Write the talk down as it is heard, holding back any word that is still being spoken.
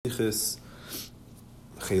Brachis,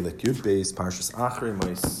 Chelek Yud Beis, Parshas Acharei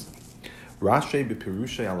Mois. Rashi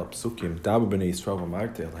b'pirushay ala psukim daber b'nei Yisrael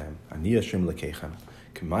v'marti elhem ani Hashem lekechem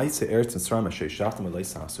k'maitze eretz Mitzrayim asher shachtem elei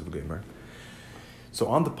sasu v'gomer. So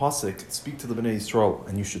on the pasuk, speak to the Bnei Yisrael,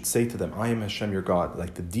 and you should say to them, I am Hashem your God,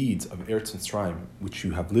 like the deeds of Eretz Mitzrayim, which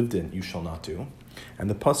you have lived in, you shall not do. And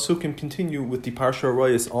the pasukim continue with the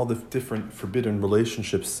Parshas, all the different forbidden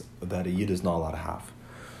relationships that a Yid is not allowed to have.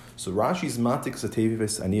 So Rashi's matik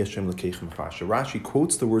zatevis ani Hashem lekechem Rashi. Rashi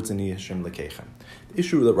quotes the words ani Hashem lekechem. The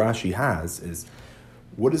issue that Rashi has is,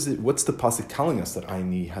 what's the pasuk telling us that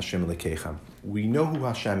ani Hashem lekechem? We know who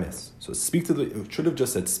Hashem is. So it should have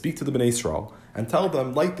just said, speak to the Bnei Yisrael and tell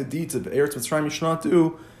them, like the deeds of Eretz Mitzrayim you should not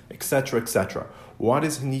do, etc., etc. Why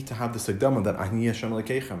does he need to have this agdama that ani Hashem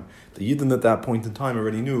lekechem? The Yidden at that point in time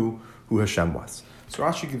already knew who Hashem was. So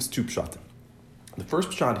Rashi gives two pshatim. The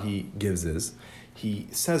first pshat he gives is, he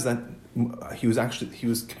says that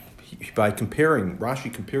by comparing,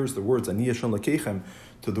 Rashi compares the words ani Hashem lekechem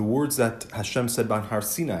to the words that Hashem said by Har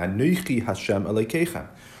Sinai, Anochi Hashem elekechem.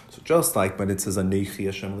 So just like when it says Anochi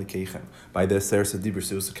Hashem lekechem, by the Seres Dibur,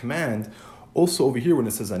 so it was a command. Also over here when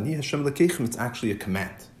it says Ani Hashem lekechem, it's actually a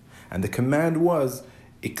command. And the command was,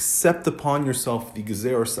 accept upon yourself the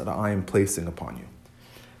gezeros that I am placing upon you.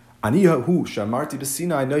 Ani hu shamarti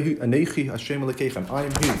b'Sinai Anochi Hashem lekechem. I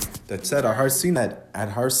am he that said at Har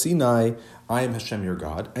Sinai, I am Hashem your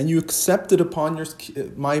God, and you accepted upon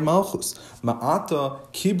my malchus. Ma'ata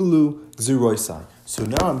kiblu gzeroisai. So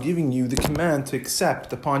now I'm giving you the command to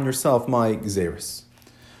accept upon yourself my gzeros.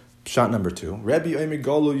 Pshat number 2. Rabbi Omer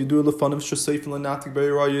Galo Yidur Lefanov Shosef Lenatik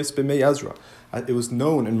Beirayis B'mei Ezra. It was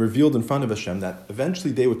known and revealed in front of Hashem that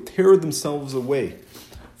eventually they would tear themselves away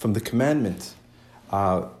from the commandment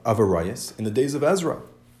of Arayis in the days of Ezra,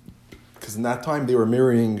 because in that time they were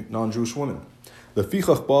marrying non-Jewish women.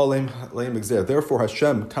 Therefore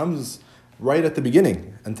Hashem comes right at the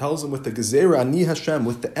beginning and tells them with the gezerah ani Hashem,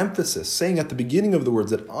 with the emphasis, saying at the beginning of the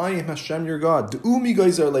words that I am Hashem your God.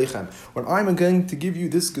 When I'm going to give you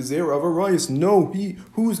this gezerah of Arayis, know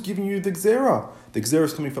who's giving you the gezerah. The gezerah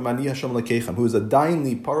is coming from ani Hashem lekechem, who is a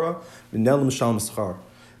dainli para v'nel mishal mischar.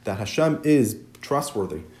 That Hashem is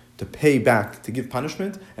trustworthy to pay back, to give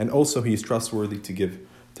punishment, and also he is trustworthy to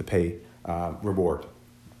pay reward.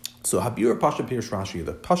 So Habir Pasha Pirish Rashi,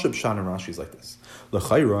 the Pasha Pshan and Rashi is like this.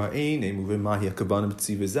 L'chayra eine muvim mahi hakabanim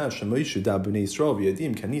b'tzivizeh shemoishu da b'nei Yisrael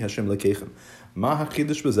v'yadim kani Hashem lekechem. Ma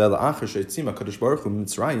hachidush b'zeh la'achar she'etzim HaKadosh Baruch Hu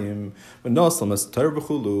Mitzrayim v'noslam es Torah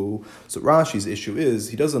v'chulu. So Rashi's issue is,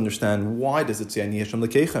 he doesn't understand why does it say ani Hashem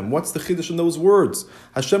lekechem? What's the chiddush in those words?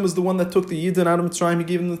 Hashem is the one that took the Yidden out of Mitzrayim, he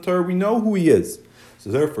gave them the Torah, we know who he is.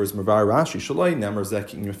 So therefore, it's Mervar Rashi, Shalai Nemer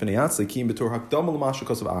Zeki Yifnei Kim B'tor Hakdam L'Mashu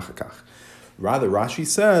Kosav Achakach. Rather, Rashi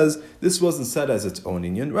says, this wasn't said as its own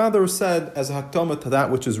inyan, rather said as a hakdama to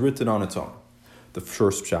that which is written on its own. The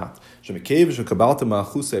first pshat,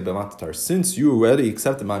 since you already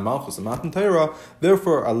accepted my malchus and matan Torah,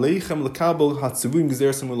 therefore aleichem lekabel hatzivim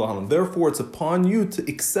gezeres mulahalim. Therefore, it's upon you to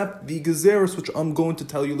accept the gezeres which I'm going to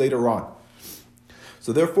tell you later on.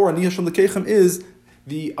 So therefore, ani Hashem lekechem is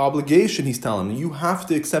the obligation he's telling you. You have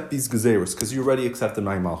to accept these gezeres because you already accepted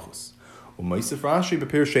my malchus. U'maisif Rashi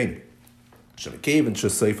b'pir sheni. A second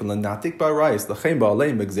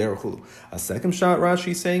shot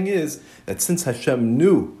Rashi saying is that since Hashem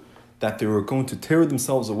knew that they were going to tear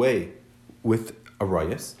themselves away with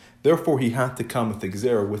Arayis, therefore he had to come with the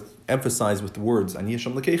Gzera, emphasize with the words Ani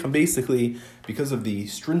Hashem lekechem, basically because of the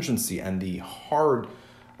stringency and the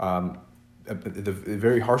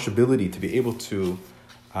very harsh ability to be able to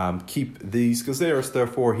keep these Gzeras,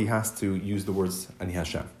 therefore he has to use the words Ani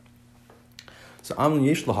Hashem. So we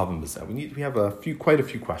have quite a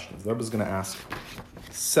few questions. The Rebbe is going to ask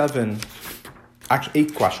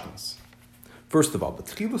 8 questions. First of all, the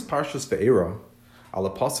Tchilas Parshas Ve'era ala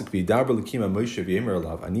pasuk v'yidaber l'kima Moshe v'yemer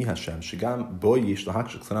alav ani Hashem shegam bo yish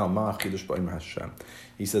lahakshik sanal ma chidush ba'omer Hashem.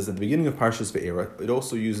 He says at the beginning of Parshas Ve'era, it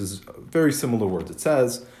also uses very similar words. It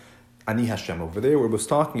says ani Hashem over there, where it was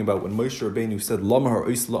talking about when Moshe Rabbeinu said lama har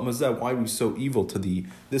ois lama zeh, why were you so evil to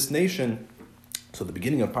this nation? So the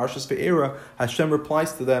beginning of Parshas Ve'era, Hashem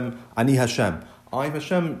replies to them, Ani Hashem. I'm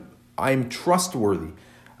Hashem, I'm trustworthy.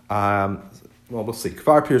 We'll see.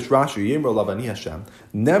 Kvar Pirsh Rashi, Yimra Lav Ani Hashem.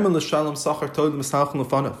 Nemen l'shalom sachar tod l'mishalchem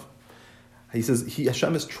l'fanav. He says,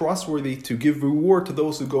 Hashem is trustworthy to give reward to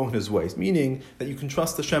those who go in his ways. Meaning that you can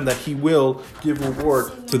trust Hashem that he will give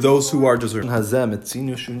reward to those who are deserving. Hazem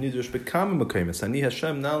etzinu shu nidrush bekam mekaymes. Ani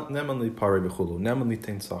Hashem nemen li parei b'chulu. Nemen li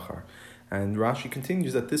tein sachar. And Rashi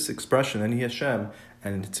continues that this expression, Ani Hashem,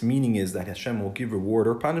 and its meaning is that Hashem will give reward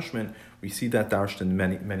or punishment. We see that darshed in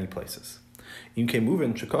many, many places.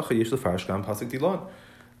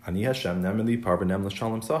 Ani Hashem nemeli parvanem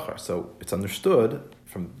l'shalom sachar. So it's understood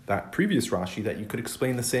from that previous Rashi that you could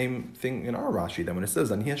explain the same thing in our Rashi, that when it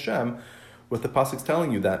says Ani Hashem, what the pasuk's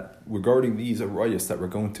telling you that regarding these arayos that we're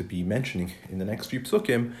going to be mentioning in the next few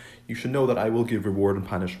psukim, you should know that I will give reward and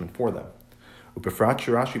punishment for them. And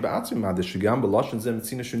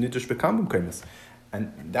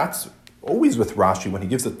that's always with Rashi, when he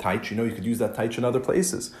gives a taich, you could use that taich in other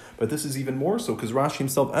places. But this is even more so, because Rashi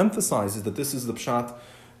himself emphasizes that this is the pshat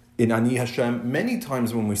in Ani Hashem many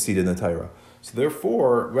times when we see it in the Torah. So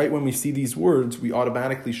therefore, right when we see these words, we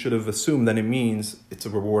automatically should have assumed that it means it's a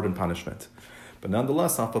reward and punishment. But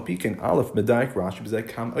nonetheless, Aleph Medaik Rashi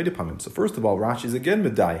Kam Oidipamim. So first of all, Rashi is again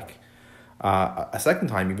Medaik. A second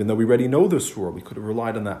time, even though we already know the surah, we could have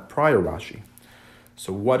relied on that prior Rashi.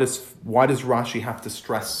 So why does Rashi have to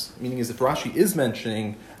stress? Meaning is, if Rashi is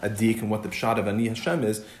mentioning a dik and what the pshat of Ani Hashem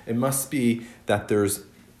is, it must be that there's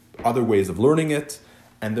other ways of learning it,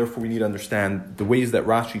 and therefore we need to understand the ways that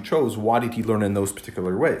Rashi chose. Why did he learn in those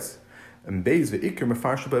particular ways? And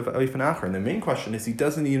the main question is, he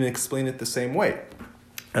doesn't even explain it the same way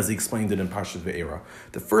as he explained it in Parshas Ve'era.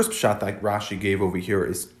 The first pshat that Rashi gave over here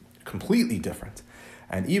is completely different.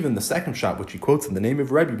 And even the second pshat, which he quotes in the name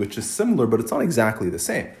of Rebbe, which is similar, but it's not exactly the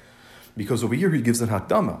same. Because over here he gives an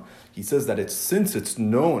hakdama. He says that since it's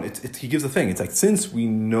known, he gives a thing. It's like, since we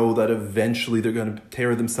know that eventually they're going to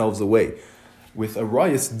tear themselves away with a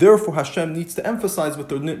rayas, therefore Hashem needs to emphasize with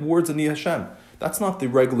the words Ani Hashem. That's not the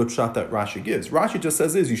regular pshat that Rashi gives. Rashi just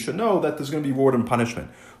says you should know that there's going to be reward and punishment.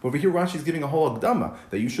 But over here Rashi is giving a whole hakdama,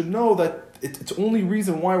 that you should know that it's only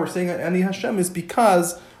reason why we're saying Ani Hashem is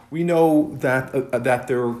because we know that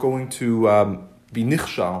they're going to be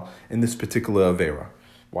nichshal in this particular avera.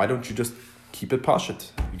 Why don't you just keep it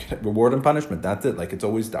pashut? You get reward and punishment. That's it. Like it's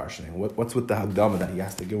always darshaning. What's with the hagdama that he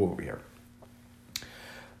has to give over here?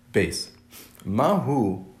 Base.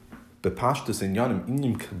 Mahu bepashtus inyanim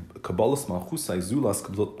inim kabbalas malchusai zulas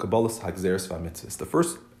kabbalas hagzeres v'mitzvahs. The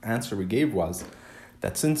first answer we gave was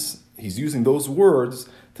that since he's using those words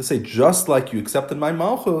to say, just like you accepted my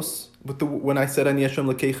malchus when I said Ani Hashem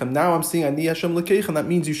Lekeichem, now I'm saying Ani Hashem Lekeichem, that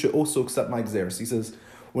means you should also accept my gzeres. He says,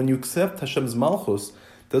 when you accept Hashem's malchus,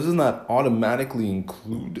 doesn't that automatically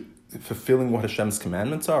include fulfilling what Hashem's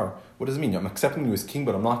commandments are? What does it mean? I'm accepting you as king,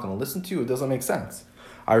 but I'm not going to listen to you. It doesn't make sense.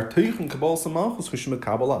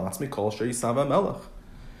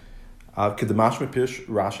 Kedamash mepish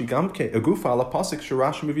Rashi gamke agufa ala pasik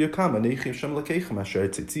sherashi miviyakam anechi Hashem lekeichem asher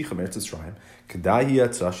tzitzicha meretz Yisrael kedai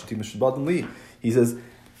hiyatzashiti mishbadim li. He says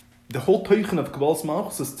the whole teichen of Kabbalas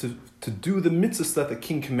Malchus is to do the mitzvahs that the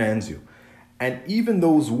king commands you, and even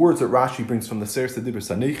those words that Rashi brings from the Seres Dibros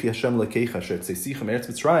anechi Hashem lekeichem asher tzitzicha meretz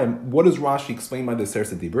Yisrael. What does Rashi explain by the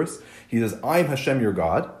Seres Dibros? He says, I am Hashem your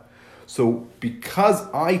God. So because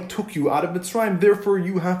I took you out of Mitzrayim, therefore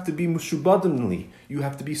you have to be mushubadimli. You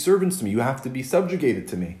have to be servants to me. You have to be subjugated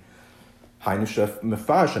to me. Meaning that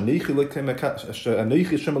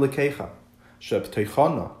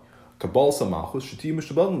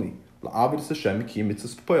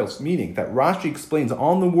Rashi explains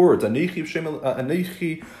on the words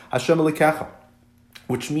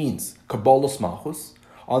which means Kabbalas Malchus.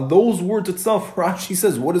 On those words itself, Rashi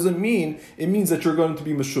says, what does it mean? It means that you're going to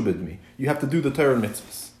be meshubed me. You have to do the Torah and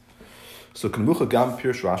mitzvahs. So, Kanmucha Gam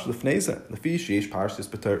Pirsh Rashi Lefneza, Lefi Sheish Parshas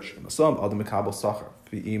Betersh, Masam Adam Mekabel Sacher,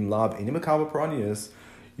 V'im Lab Enim Mekabel Paranias,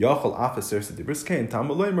 Yachal Afeser Sedibris Kain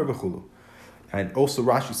Tamaloimer Bechulu. And also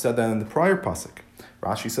Rashi said that in the prior pasuk.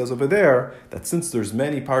 Rashi says over there that since there's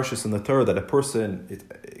many parshas in the Torah that a person,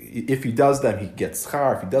 if he does them, he gets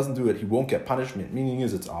schar. If he doesn't do it, he won't get punishment. Meaning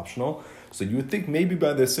is it's optional. So you would think maybe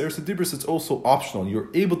by the Seres Dibros it's also optional. You're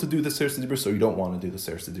able to do the Seres Dibros, so you don't want to do the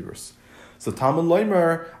Seres Dibros. So Talmud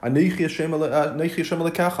Leimer Anechi Hashem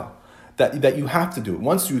Lekecha, that you have to do it.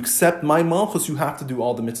 Once you accept my malchus, you have to do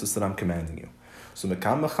all the mitzvahs that I'm commanding you. So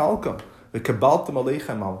Mekam Mechalka V'Kabaltam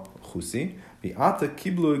Aleichem Malchusi V'Ata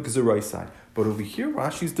Kiblu Gzeraisai. But over here,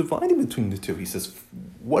 Rashi is dividing between the two. He says,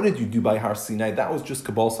 what did you do by Har Sinai? That was just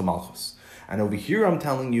Kabbalas Malchus. And over here, I'm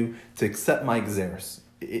telling you to accept my Gzeres.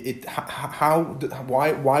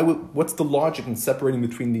 What's the logic in separating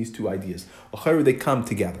between these two ideas? Acharei, they come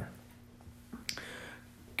together.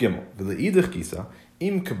 Gimel, v'leidach gisa,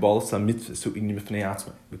 im Kabbalas mitzvah su in mifnei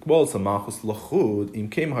atzmai. Kabbalas Malchus lachud im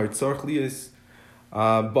kem hartzarch lias. He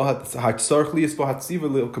says,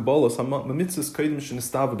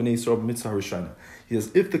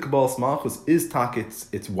 if the Kabbalas Malchus is takit,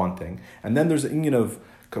 it's one thing. And then there's an union of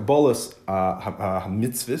Kabbalas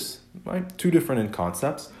mitzvahs, right? Two different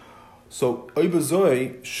concepts. So,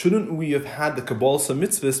 shouldn't we have had the Kabbalas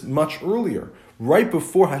mitzvahs much earlier? Right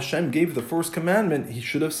before Hashem gave the first commandment, he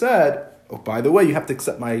should have said, oh, by the way, you have to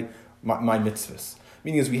accept my mitzvahs.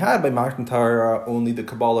 Meaning, as we had by Matan Torah only the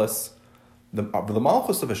Kabbalahs, the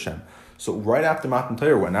Malchus of Hashem. So right after Matan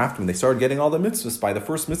Torah, when they started getting all the mitzvahs, by the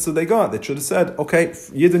first mitzvah they got, they should have said, okay,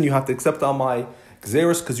 Yidden, you have to accept all my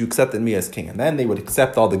gzeros because you accepted me as king. And then they would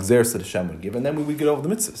accept all the gzeros that Hashem would give, and then we would get over the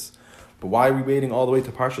mitzvahs. But why are we waiting all the way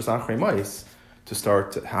to Parshas Acharei to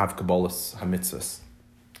start to have Kabbalahs HaMitzvahs?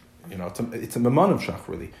 It's a Maman of Shach,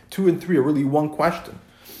 really. 2 and 3 are really one question.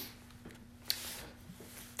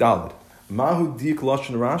 Daled. Mahu dik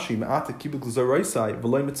lashon Rashi me'ata kibuk l'zaraisai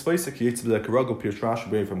v'loy mitzvaysa ki yitzv l'karagol pirsh Rashi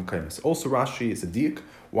b'rein from kaimis. Also, Rashi is a dik.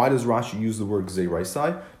 Why does Rashi use the word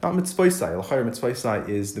gzeiraisai? Not mitzvaysai. L'chayr mitzvaysai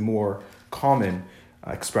is the more common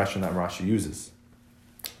expression that Rashi uses.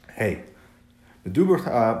 Hey.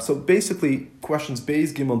 So basically, questions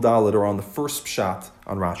Beis, Gimel, Dalet are on the first pshat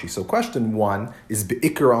on Rashi. So question 1 is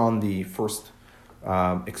be'ikr on the first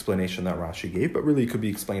explanation that Rashi gave, but really it could be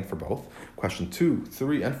explained for both. Question 2,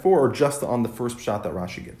 3, and 4 are just on the first pshat that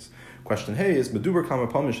Rashi gives. Question hey is meduber kama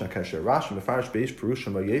pamish hakesher Rashi mefarish beish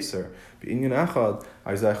perushim v'yeser b'inyan echad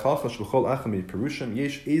aizay chalchash b'chol echem perushim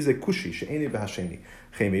yesh eze kushi she'eni v'hasheni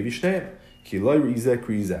chemei v'shtei ki loy rizeh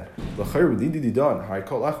krizeh l'chayr v'didi didan hay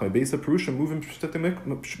kol echem beisa perushim moving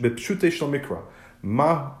b'pshutei shel mikra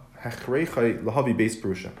ma Acharei lahavi beis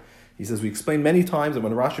perushim. He says, we explain many times that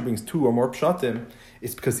when Rashi brings 2 or more pshatim,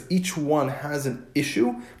 it's because each one has an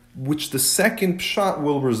issue which the second pshat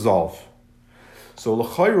will resolve. So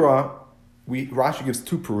l'chayra, Rashi gives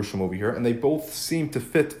 2 perushim over here, and they both seem to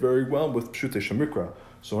fit very well with pshutei shemikra.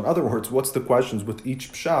 So in other words, what's the questions with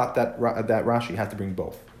each pshat that Rashi had to bring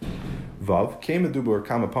both? Vav, kei medubar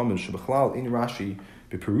kama pamin shebechlal in Rashi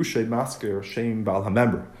beperushay masker shem bal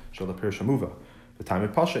hamember shel apir shamuva. In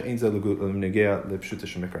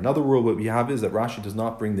other words, what we have is that Rashi does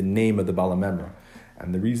not bring the name of the Bala Memra.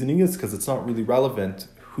 And the reasoning is because it's not really relevant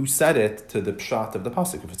who said it to the pshat of the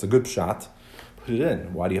pasuk. If it's a good pshat, put it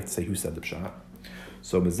in. Why do you have to say who said the pshat?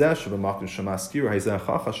 So when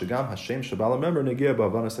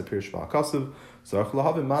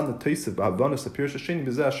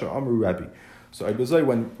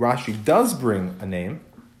Rashi does bring a name,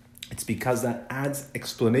 it's because that adds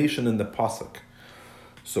explanation in the pasuk.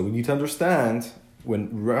 So we need to understand when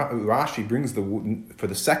Rashi brings for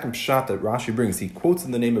the second pshat that Rashi brings, he quotes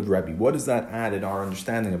in the name of Rebbe. What does that add in our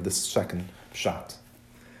understanding of this second pshat?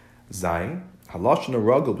 Zayin halashon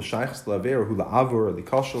ragel b'shaychus la'aver hu la'avor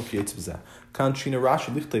likashol kiyetz b'zeh kan shina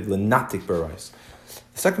Rashi lichtev lenatik berais.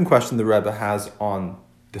 The second question the Rebbe has on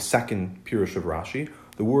the second pirush of Rashi,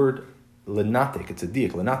 the word lenatik, it's a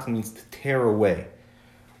diak. Lenatik means to tear away.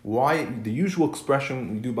 Why the usual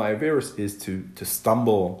expression we do by Averis is to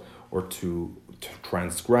stumble or to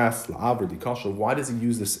transgress, la'aver, dikashal. Why does he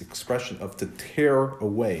use this expression of to tear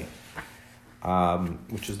away,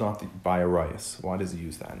 which is not by Arayas? Why does he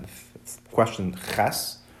use that? And it's question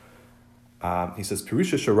ches. He says,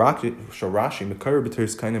 Pirusha sharashi mekar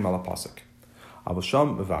b'teris kainim ala pasuk.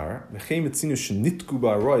 Avasham mevar mechem etzinu shenitku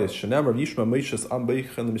ba'arayas shenemar yishma meishas am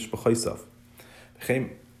beichen l'mishpachaisav.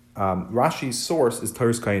 Rashi's source is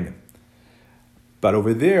Teres Kainim. But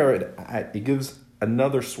over there, it gives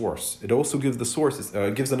another source. It also gives the source,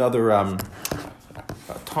 it gives another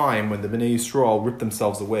time when the Bnei Yisrael ripped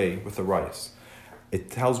themselves away with the Arayas.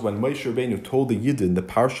 It tells when Moshe Rabbeinu told the Yidden, the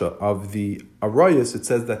Parsha of the Arayas, it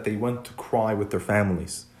says that they went to cry with their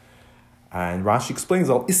families. And Rashi explains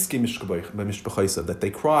al iske mishpachaisav, that they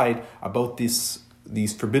cried about these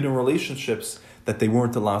forbidden relationships that they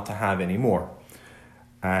weren't allowed to have anymore.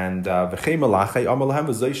 And Rashi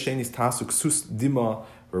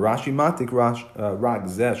matik rag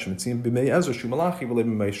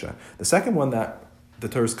the second one that the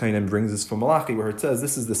Teres Kainim brings is from Malachi, where it says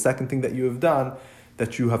this is the second thing that you have done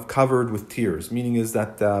that you have covered with tears. Meaning is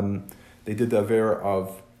that they did the aver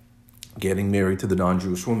of getting married to the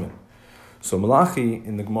non-Jewish woman. So Malachi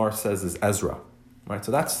in the Gemara says is Ezra. Right,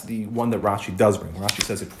 so that's the one that Rashi does bring. Rashi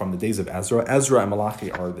says it from the days of Ezra. Ezra and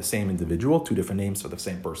Malachi are the same individual, 2 different names for the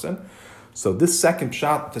same person. So this second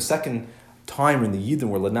pshat, the second time in the Yidden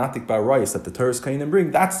where Lenatik Ba'arayis that the Teres Kainim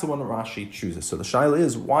bring, that's the one that Rashi chooses. So the shaila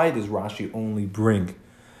is, why does Rashi only bring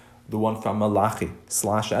the one from Malachi /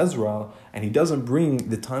 Ezra, and he doesn't bring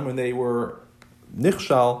the time when they were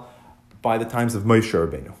nichshal by the times of Moshe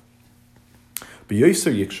Rabbeinu?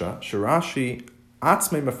 B'yoser yiksha, sherashi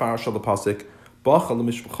atzmei mefarash al pasuk. And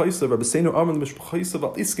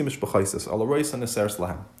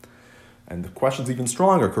the question's even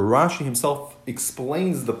stronger, because Rashi himself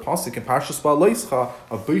explains the pasuk in Parshas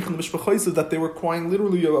of that they were crying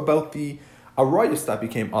literally about the A rayus that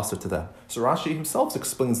became asr to them. So Rashi himself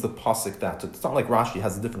explains the pasuk that. It's not like Rashi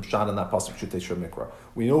has a different pshat in that pasuk, Shutei Shur Mikra.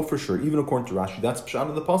 We know for sure, even according to Rashi, that's pshat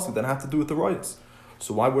in the pasuk that had to do with the rayus.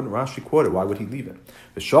 So why wouldn't Rashi quote it? Why would he leave it?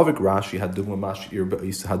 V'shavik Rashi had dugma mashir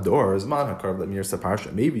ba'is hador as man hakar lemir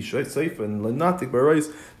saparsha maybe shoy seifa and lenatik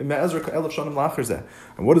b'rayis v'me'ezra ka'elef shanim lachar.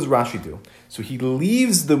 And what does Rashi do? So he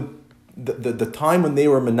leaves the time when they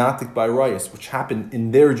were menatik by rayis, which happened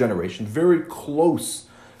in their generation, very close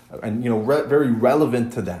and very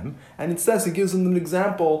relevant to them. And it says, it gives them an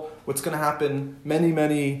example what's going to happen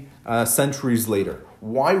many centuries later.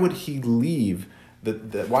 Why would he leave?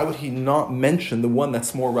 Why would he not mention the one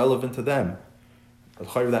that's more relevant to them?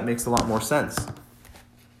 That makes a lot more sense.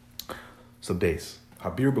 So base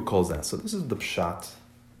Habir calls that. So this is the pshat.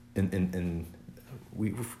 We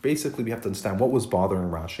have to understand what was bothering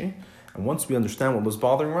Rashi. And once we understand what was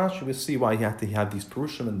bothering Rashi, we see why he had to have these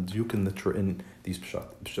perushim and duk in these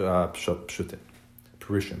pshutim.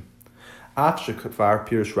 Perushim. After kvar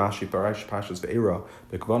pirish Rashi Parshas ve'era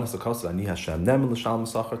bekvanas akasa ani Hashem nem l'shal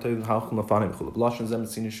masachar teil halchum lafanim v'chul b'lashon zem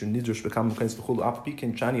tzinish nidrush bekam b'kains v'chul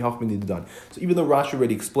apikin chani hachmin nidan. So even though Rashi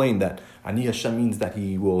already explained that ani Hashem means that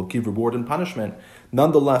he will give reward and punishment,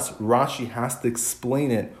 nonetheless Rashi has to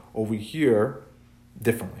explain it over here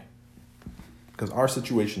differently, because our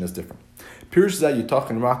situation is different. Pirish zeh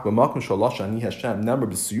yitachin rak b'makom shalash ani Hashem nemer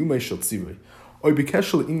b'siyumei shel tzivui oy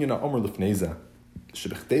b'keshel inyan ha'omer lefnei zeh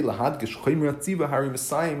shebechdei lahadgish choymer atziva hari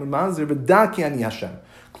mesayim u'mazir v'daki ani Hashem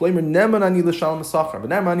kloimer neman ani l'shal masachar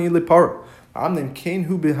v'neman ani l'para amnem kein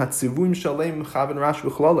hu b'hatzivuim shalem chaven rash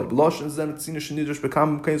v'chlalei b'losh zem tzina shenidrash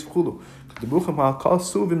b'kam b'kains v'chulu k'debuchem ha'kal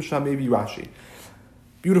suvim shamevi Rashi.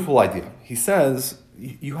 Beautiful idea. He says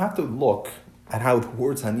you have to look at how the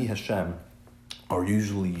words Hani Hashem are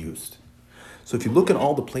usually used. So if you look at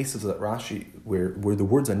all the places that Rashi, where the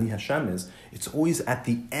words Ani Hashem is, it's always at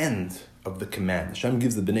the end of the command. Hashem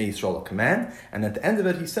gives the Bnei Yisrael a command, and at the end of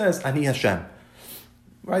it he says, Ani Hashem.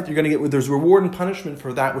 Right? You're going to get, there's reward and punishment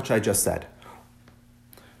for that which I just said.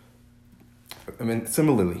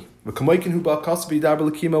 Similarly, even in Parshas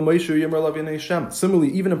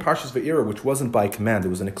Ve'era, which wasn't by command, it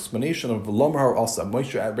was an explanation of Lomar also.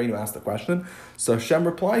 Moshe Rabbeinu asked the question, so Hashem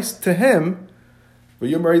replies to him,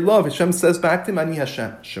 love. Hashem says back to him, Ani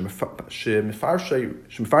Hashem. Shemifarshei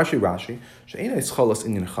Rashi, she'ena ischalas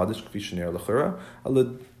inyan chadish k'fi shenir l'chera, ala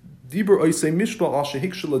dibur oisei mishpal al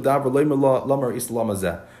shehikshel l'davar lamar islam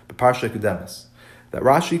hazeh, b'parsha kedemes. That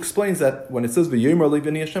Rashi explains that when it says V'yomer Levi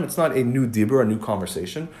Ani Hashem, it's not a new dibur, a new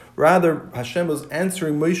conversation. Rather, Hashem was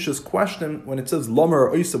answering Moshe's question when it says Lomer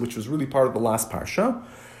or Oisa, which was really part of the last parsha.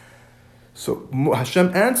 So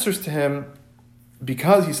Hashem answers to him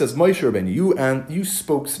because he says, Moshe Rabbeinu, you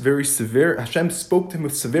spoke very severe. Hashem spoke to him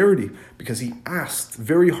with severity because he asked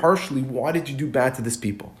very harshly, why did you do bad to this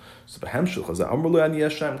people? So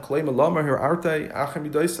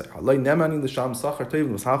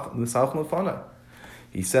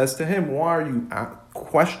he says to him, why are you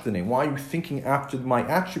questioning? Why are you thinking after my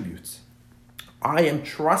attributes? I am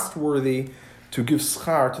trustworthy to give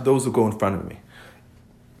schar to those who go in front of me.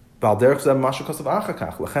 Then he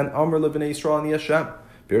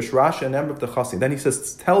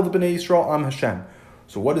says, tell the Bnei Yisrael, I'm Hashem.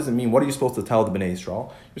 So what does it mean? What are you supposed to tell the Bnei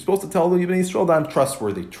Yisrael? You're supposed to tell the Bnei Yisrael that I'm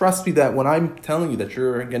trustworthy. Trust me that when I'm telling you that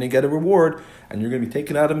you're going to get a reward and you're going to be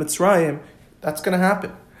taken out of Mitzrayim, that's going to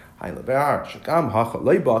happen. And the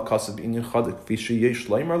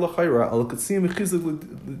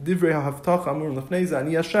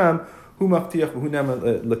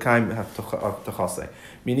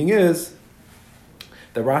meaning is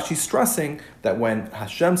that Rashi is stressing that when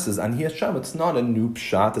Hashem says Ani Hashem, it's not a new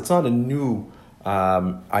pshat, it's not a new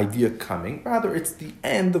idea coming. Rather, it's the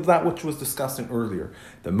end of that which was discussing earlier.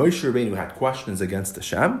 The Moshe Rabbeinu had questions against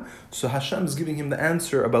Hashem, so Hashem is giving him the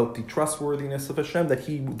answer about the trustworthiness of Hashem, that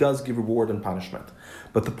he does give reward and punishment.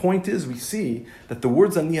 But the point is, we see that the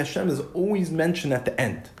words Ani Hashem is always mentioned at the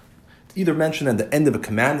end. It's either mentioned at the end of a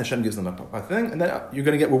command, Hashem gives them a thing, and then you're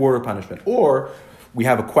going to get reward or punishment. Or we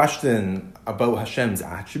have a question about Hashem's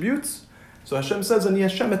attributes, so Hashem says Ani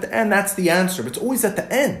Hashem at the end, that's the answer. But it's always at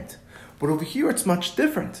the end. But over here, it's much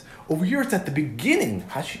different. Over here, it's at the beginning.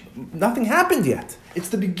 Nothing happened yet. It's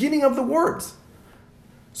the beginning of the words.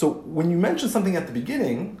 So when you mention something at the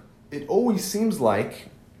beginning, it always seems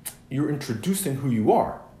like you're introducing who you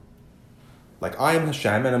are. Like, I am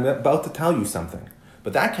Hashem, and I'm about to tell you something.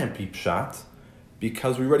 But that can't be pshat,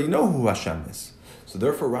 because we already know who Hashem is. So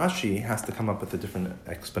therefore, Rashi has to come up with a different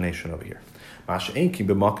explanation over here. Masha'enki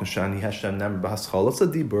b'makan shani Hashem nemer b'haschalas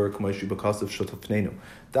adibur k'moishu b'kasav shotafnenu.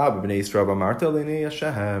 Daber b'nei Yisrael b'marta l'nei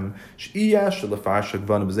Hashem she'iyash l'far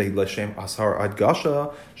shagvan b'zehi l'shem ashar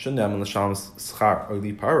adgasha shenem l'sham schar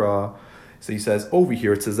oli para. So he says, over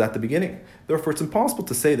here it says at the beginning. Therefore, it's impossible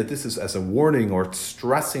to say that this is as a warning or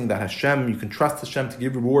stressing that Hashem, you can trust Hashem to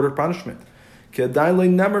give reward or punishment. So he says,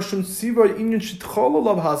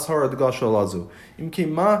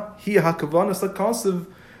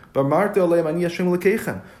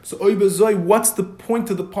 what's the point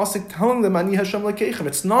of the pasuk telling them, Ani Hashem Lekechem?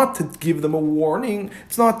 It's not to give them a warning,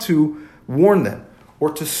 it's not to warn them, or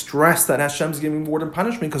to stress that Hashem's giving reward and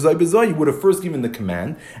punishment, because you would have first given the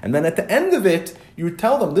command, and then at the end of it, you would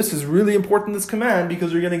tell them, this is really important, this command,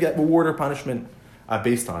 because you're going to get reward or punishment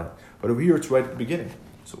based on it. But over here, it's right at the beginning.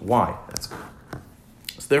 So why? That's good.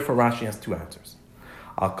 So therefore, Rashi has two answers.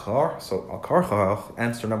 Al-Karchach,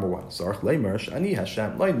 answer number one. Zarch leimer, Ani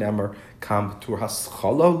Hashem, Lai Nemer, Kam Tur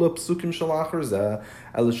Haschala Lepsukim Shalachar Zeh,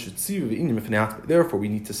 El Shutziv V'inim Ifneat. Therefore, we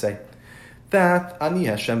need to say that Ani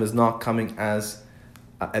Hashem is not coming as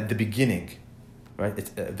at the beginning, right?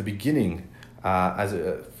 It's at the beginning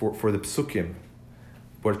for the psukim,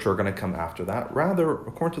 which are going to come after that. Rather,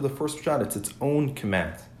 according to the first shot, it's its own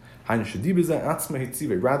command. Rather,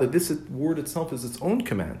 this word itself is its own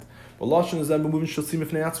command. So therefore,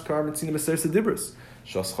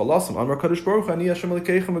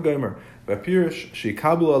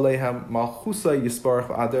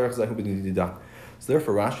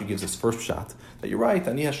 Rashi gives this first shot that you're right.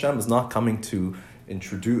 Ani Hashem is not coming to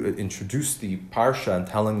introduce the parsha and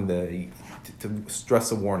telling to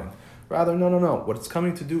stress a warning. Rather, no. What it's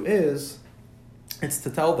coming to do is, it's to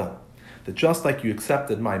tell them that just like you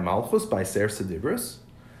accepted my malchus by ser sedibris,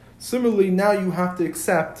 similarly now you have to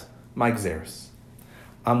accept my gzeres.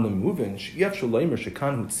 Am moving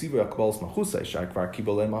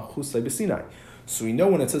So we know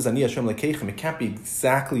when it says Ani Hashem Lekechem, it can't be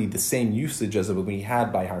exactly the same usage as we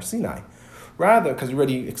had by Har Sinai. Rather, because we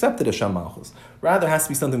already accepted Hashem Malchus. Rather, it has to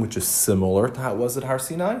be something which is similar to how it was at Har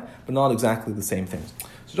Sinai, but not exactly the same things.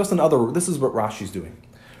 So just this is what Rashi's doing.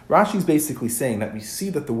 Rashi's basically saying that we see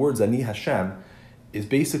that the words Ani Hashem is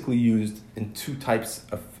basically used in two types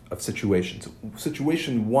of situations.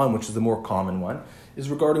 Situation one, which is the more common one, is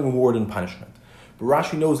regarding reward and punishment. But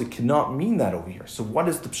Rashi knows it cannot mean that over here. So what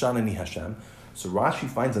is the Pshan Ani Hashem? So Rashi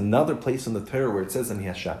finds another place in the Torah where it says Ani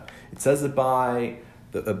Hashem. It says it by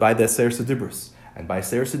the Seir Sedibris. And by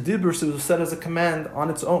Seir Sedibris, it was said as a command on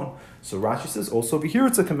its own. So Rashi says, also over here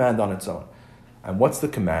it's a command on its own. And what's the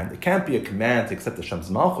command? It can't be a command to accept Hashem's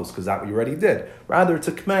Malchus, because that we already did. Rather, it's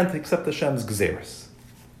a command to accept Hashem's Gzeris.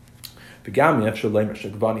 The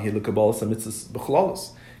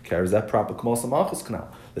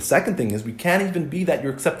second thing is, we can't even be that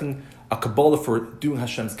you're accepting a Kabbalah for doing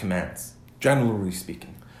Hashem's commands, generally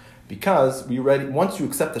speaking. Because once you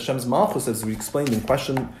accept Hashem's Malchus, as we explained in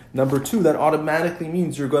question number 2, that automatically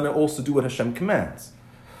means you're going to also do what Hashem commands.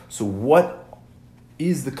 So what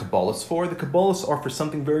is the Kabbalahs for? The Kabbalahs are for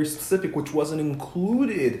something very specific, which wasn't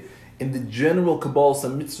included in the general Kabbalahs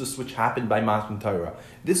and mitzvahs which happened by Matan Torah.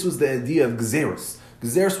 This was the idea of Gzeros.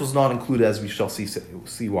 Gzeros was not included, as we shall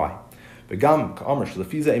see why. Rather,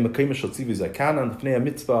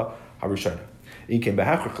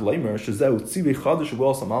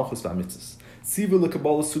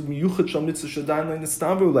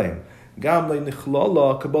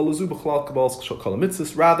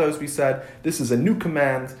 as we said, this is a new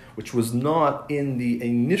command which was not in the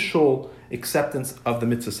initial acceptance of the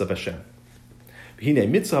mitzvahs of Hashem.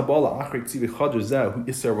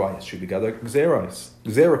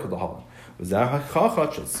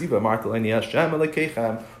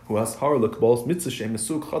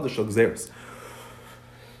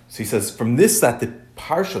 So he says, from this that the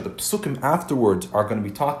Parsha, the Psukim afterwards are going to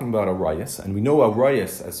be talking about Arayas, and we know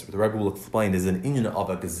Arayas, as the Rebbe will explain, is an inyan of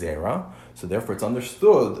a Gezerah. So therefore it's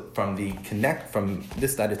understood from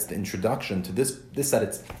this that it's the introduction to this that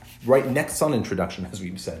it's right next on introduction, as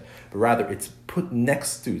we said, but rather it's put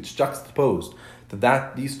next to, it's juxtaposed,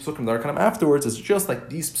 that these Psukim that are coming afterwards is just like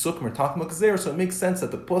these Psukim are talking about Gezerah, so it makes sense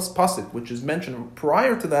that the Pasuk, which is mentioned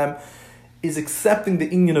prior to them, is accepting the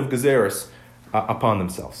inyan of Gezerahs upon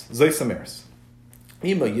themselves. Zay Sameris.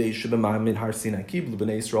 Ima yesh b'ma'amid Har Sinai kiblu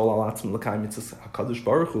b'nei Yisrael al atzim l'kay mitzvahs HaKadosh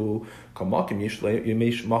Baruch Hu kamakim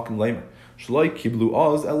yemesh makim leimer shloi kiblu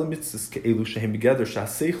oz ela mitzvahs ke'elu shehem b'geder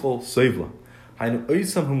sha'seichel soivla hainu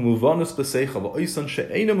oisam hu muvanus b'seichel v'oisam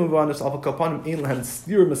she'ena muvanus al v'kalpanim ein lahem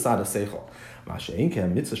stir masad ha'seichel ma she'en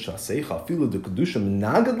ke'em mitzvah sha'seichel afilu d'kedusha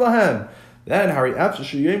menagad lahem. Then Hari Afsha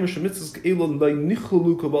Sheyemer Shemitzvahs Ke'elu Lai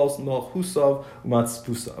Nichelu Kabbalas Malchusav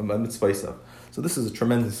U'Mitzvaysav. So this is a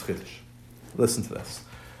tremendous chiddush. Listen to this.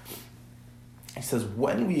 He says,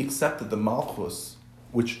 when we accepted the Malchus,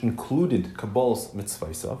 which included Kabbalah's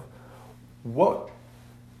mitzvah, what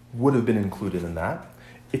would have been included in that?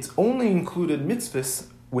 It's only included mitzvahs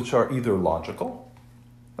which are either logical,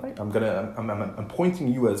 right? I'm appointing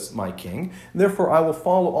you as my king, and therefore I will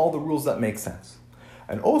follow all the rules that make sense.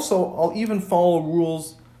 And also, I'll even follow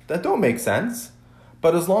rules that don't make sense,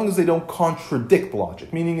 but as long as they don't contradict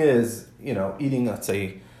logic. Meaning is, eating, let's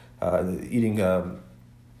say, eating basar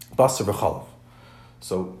v'chalav.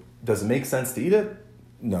 So, does it make sense to eat it?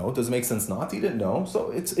 No. Does it make sense not to eat it? No.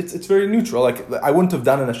 So it's very neutral. Like, I wouldn't have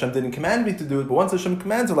done it, Hashem didn't command me to do it, but once Hashem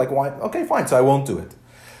commands it, like, why? Okay, fine, so I won't do it.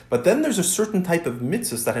 But then there's a certain type of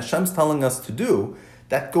mitzvahs that Hashem's telling us to do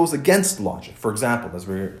that goes against logic. For example, as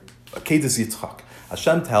we're Akedas Yitzchak,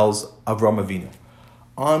 Hashem tells Avram Avinu,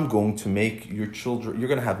 I'm going to make your children, you're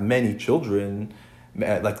going to have many children,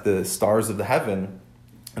 like the stars of the heaven,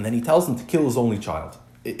 and then he tells him to kill his only child.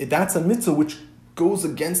 That's a mitzvah which goes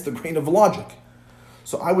against the grain of logic.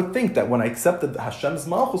 So I would think that when I accepted Hashem's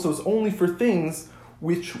Malchus, it was only for things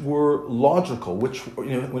which were logical, which,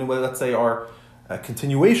 let's say, are a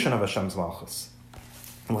continuation of Hashem's Malchus.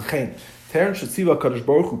 Teren Shetziva Kadosh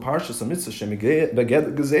Baruch Hu Parshas Mitzvah Shemiged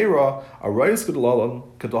Gezerah Arayis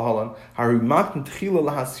Kedahalan Harimat Tchila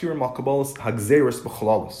Lahasir Makabalas Hagzeres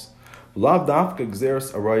B'Chalalis Lav Dafka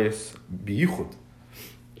Gzeres Arayis B'Yichud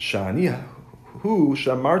Shani Hu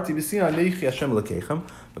Shamarti V'Sina Neichi Hashem Lekechem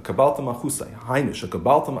V'Kabaltam Achusay Hainu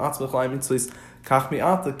Shakabaltam Atzmech Lai Mitzvahs Kach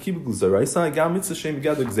Mi'ata Kibul Zeraisa Gam Mitzvah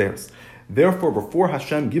Shemiged Gzeres. Therefore, before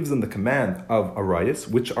Hashem gives them the command of arayos,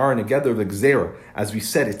 which are in a gather of the gzera, as we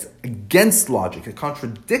said, it's against logic, it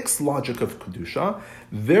contradicts logic of kedusha.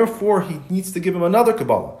 Therefore, he needs to give him another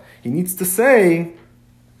Kabbalah. He needs to say,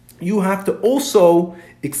 you have to also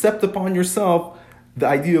accept upon yourself the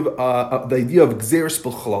idea of gzeres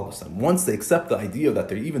b'chalalos. And once they accept the idea that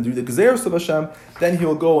they even do the gzeres of Hashem, then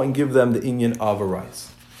he'll go and give them the inyan of arayos.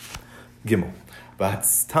 Gimel. So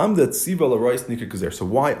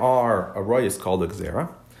why are arayos called a gzera?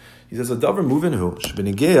 He says, a davar muvin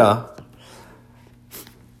shbenigea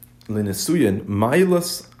linesuyin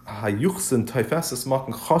mailas hayuchsin taifesas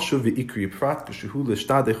makan chashuv ve'ikri prat kshehu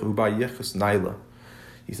l'shtadech u'ba yichus naila.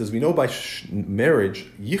 He says, we know by marriage,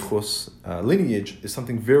 yichus, lineage, is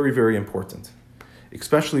something very, very important,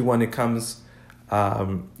 especially when it comes,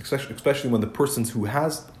 especially when the person who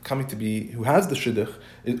has the shidduch,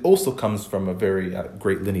 it also comes from a very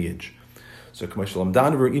great lineage. So, we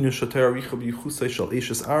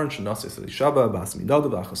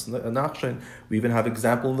even have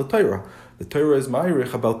example in the Torah. The Torah is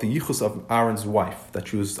ma'irich about the yichus of Aaron's wife, that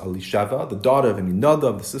she was Elishava, the daughter of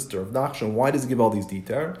Aminadav, the sister of Nachshon. Why does it give all these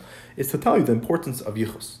details? It's to tell you the importance of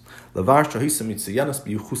yichus. And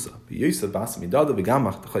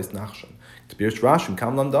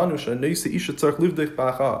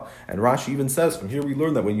Rashi even says, from here we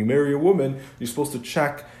learn that when you marry a woman, you're supposed to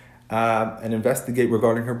check and investigate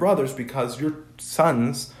regarding her brothers, because your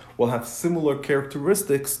sons will have similar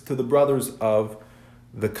characteristics to the brothers of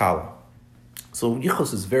the Kala. So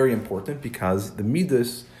yichus is very important because the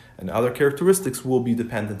midas and other characteristics will be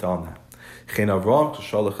dependent on that.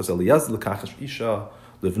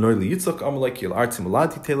 Livnoi liyitzak amalek yil artzim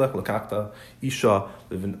aladi telech lekachta isha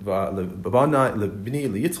livbana livbini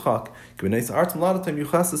liyitzchak k'beneis artzim ladatem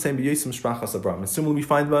yuchas the same b'yesim shpachas Avram. And similarly, we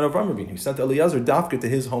find about Avram Avinu, who sent Eliezer dafka to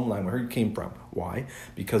his homeland where he came from. Why?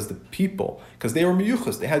 Because they were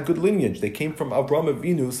miyuchas, they had good lineage, they came from Avram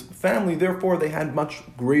Avinu's family. Therefore, they had much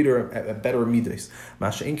greater, better midas.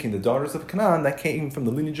 Masha'inkin, the daughters of Canaan that came from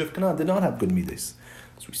the lineage of Canaan, did not have good midas.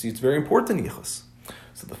 So we see it's very important yichus.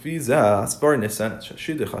 So the fiza asvar nesen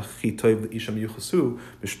shidduch achi tov leisha miyuchasu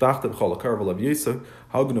b'shpachta b'chol akar v'lav yisuk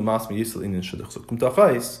hagnu mas miyisel inin shidduch. So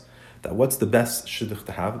kumtachais, that what's the best shidduch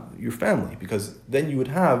to have? Your family, because then you would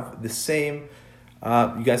have the same.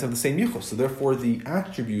 You guys have the same yichus, so therefore the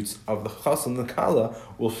attributes of the chas and the kala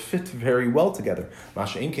will fit very well together.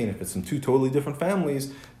 Masha inkein, if it's in two totally different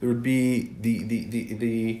families, there would be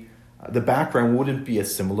the background wouldn't be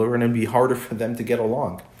as similar, and it'd be harder for them to get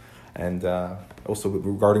along. And also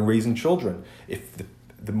regarding raising children, if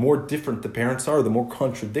the more different the parents are, the more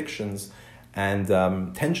contradictions and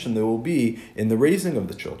tension there will be in the raising of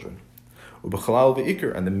the children. And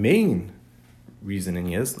the main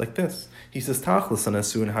reasoning is like this. He says, Tachlis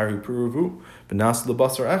anasu and hari puravu, benas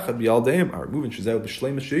lebasar echad bialdeim are moving shezeu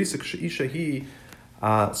b'shleimus sheisik sheisha hi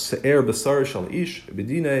se'er basar shal ish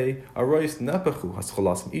bedine arois nepachu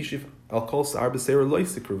hascholas ishiv al kol sa'ar b'seir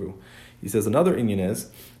loisikruvu. He says another inyan is,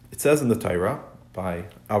 it says in the Torah by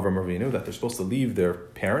Avram Avinu, that they're supposed to leave their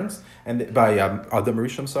parents, and by Adam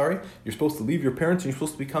Rishon, you're supposed to leave your parents and you're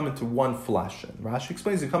supposed to become into one flesh. And Rashi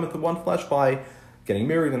explains you come into one flesh by getting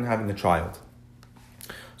married and having a child.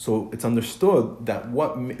 So it's understood that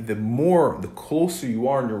the closer you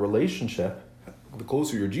are in your relationship, the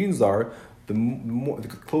closer your genes are,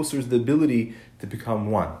 the closer is the ability to become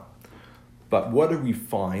one. But what do we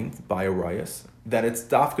find by Arias? That it's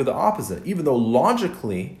dafka the opposite. Even though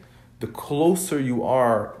logically, the closer you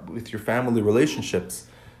are with your family relationships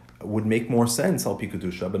would make more sense, al pi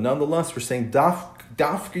kedusha. But nonetheless, we're saying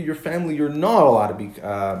dafka your family, you're not allowed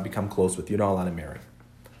to become close with. You're not allowed to marry.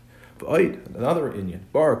 Another Indian.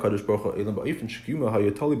 Bar Kadosh Baruch Hu Elam Ba'ifin Shekima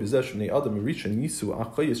Hayatali B'Zesh B'nei Adam Yirishan Yisu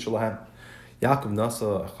Achayis Shalahem. Yaakov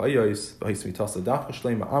Nasa Achayis B'His Mitasa Dafka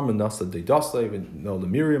Shleim Amr Nasa Deidasle No the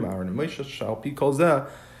Miriam Aaron and Moshe Shal Pi Kol Zeh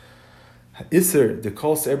Iser the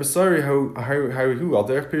Kol Se'Ebasari How Al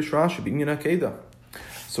Derech Pirish Rashi B'Inyan HaKeda.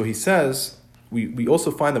 So he says we also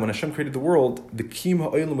find that when Hashem created the world, the Kim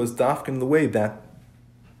Ha'olam was dafka in the way that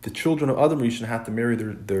the children of Adam Rishon had to marry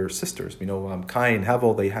their sisters. We know Cain,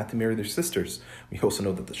 Hevel, they had to marry their sisters. We also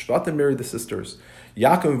know that the Shvatim married the sisters.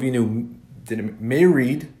 Yaakov Avinu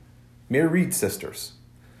married sisters.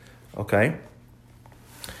 Okay?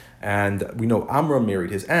 And we know Amram married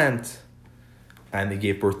his aunt, and they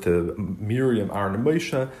gave birth to Miriam, Aaron, and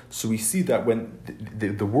Moshe. So we see that when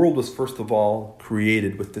the world was first of all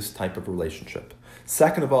created with this type of relationship.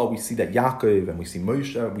 Second of all, we see that Yaakov and we see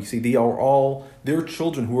Moshe, we see they are all, their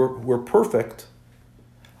children who are perfect,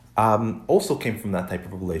 also came from that type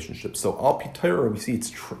of relationship. So al pi Torah, we see it's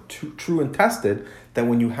true and tested that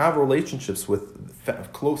when you have relationships with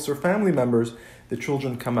closer family members, the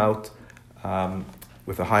children come out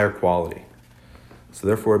with a higher quality. So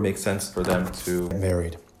therefore, it makes sense for them to get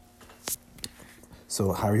married.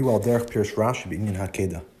 So Harihu al derech Pirish Rashi b'inyan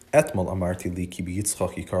hakeda. Etmal amarti li ki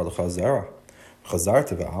b'yitzchak yikar l'cha zera.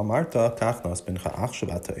 Chazarta ve'amarta kachnas bincha achshav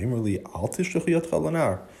ata imr li al tishlach yotcha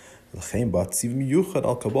lanar. L'chein ba'tziv miyuchad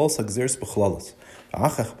al kabal sagzeres b'chlalat.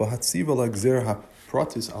 V'achach ba'atziv al agzer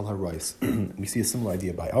ha'pratis al harais. We see a similar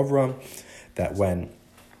idea by Avram, that when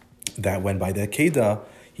by the Akedah,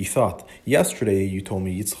 he thought, yesterday you told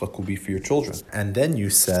me Yitzchak will be for your children, and then you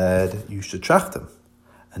said you should shech them.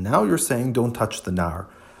 And now you're saying don't touch the nar.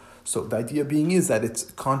 So the idea being is that it's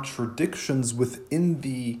contradictions within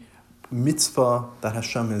the mitzvah that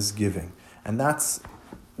Hashem is giving. And that's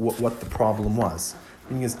what the problem was.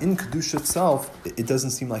 Meaning is in Kedusha itself, it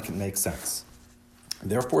doesn't seem like it makes sense.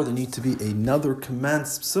 Therefore, there needs to be another command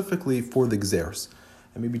specifically for the Gzeres.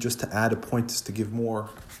 And maybe just to add a point, just to give more,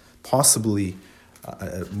 possibly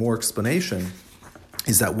more explanation,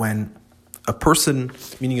 is that when a person,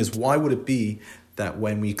 meaning is why would it be that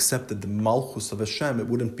when we accepted the Malchus of Hashem, it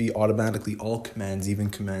wouldn't be automatically all commands,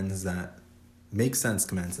 even commands that make sense,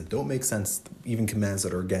 commands that don't make sense, even commands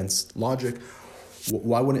that are against logic.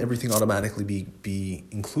 Why wouldn't everything automatically be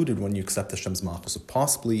included when you accept Hashem's Malchus? So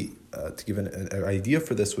possibly, to give an idea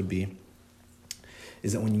for this would be,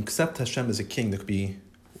 is that when you accept Hashem as a king, there could be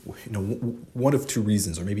one of two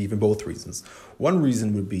reasons, or maybe even both reasons. One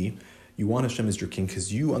reason would be you want Hashem as your king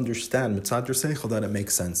because you understand mitzad your seichel that it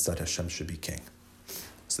makes sense that Hashem should be king.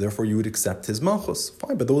 So therefore you would accept his malchus.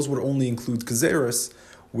 Fine, but those would only include gezeres,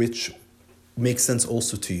 which makes sense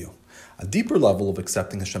also to you. A deeper level of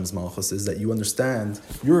accepting Hashem's malchus is that you understand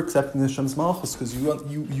you're accepting Hashem's malchus because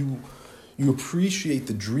you appreciate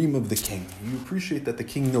the dream of the king. You appreciate that the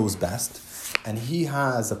king knows best, and he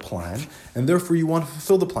has a plan, and therefore you want to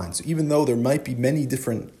fulfill the plan. So even though there might be many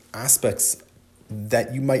different aspects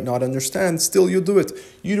that you might not understand, still you'll do it.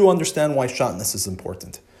 You do understand why shatnez is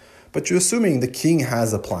important. But you're assuming the king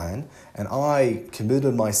has a plan, and I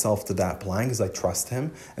committed myself to that plan because I trust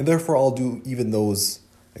him, and therefore I'll do even those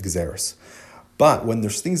exeris. But when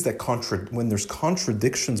there's things that when there's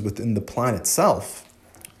contradictions within the plan itself,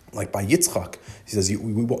 like by Yitzchak, he says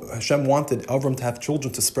Hashem wanted Avram to have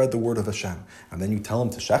children to spread the word of Hashem, and then you tell him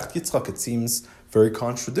to shecht Yitzchak. It seems very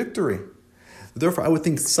contradictory. Therefore, I would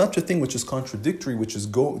think such a thing which is contradictory, which is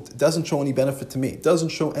doesn't show any benefit to me, doesn't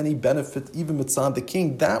show any benefit even mitzad the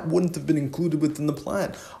king, that wouldn't have been included within the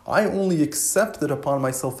plan. I only accepted upon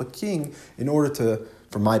myself a king in order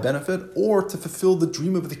for my benefit, or to fulfill the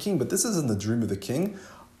dream of the king. But this isn't the dream of the king.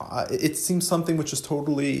 It seems something which is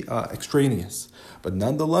totally extraneous. But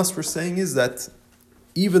nonetheless, we're saying is that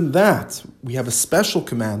even that, we have a special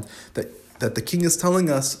command that the king is telling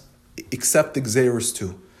us, accept the gzeros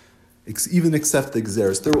too. Even accept the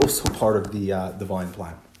gzeros. They're also part of the divine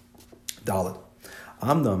plan. Dalet.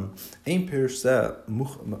 Amnam, ein pirish zeh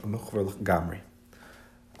muchver gamri.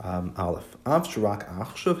 Aleph. Av shirak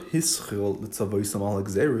achshav hischil litzavoisam al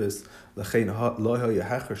exeris lechein lo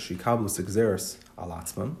hayahecher shikablu exeris al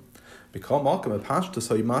atzmam. Mikal malkam epashtus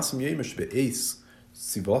hayimasim yemish be'es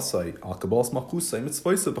sivasai al kabbalas malchusai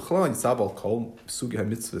mitzvoisa b'chalal yisab al kol sugi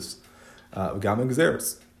ha-mitzvahs v'gam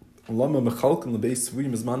exeris. Lama mechalkan lebeis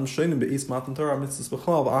svuyim izman m'shenim be'es matan Torah mitzvahs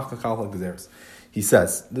b'chalal v'ach kachal exeris. He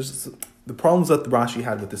says, there's the problems that the Rashi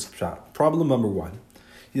had with this pshat. Problem number one,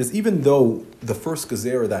 he says, even though the first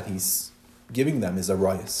gezerah that he's giving them is a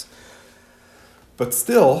rayas, but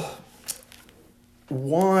still,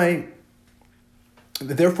 why?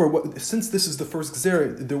 Therefore, since this is the first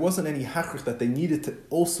gezerah, there wasn't any hachrich that they needed to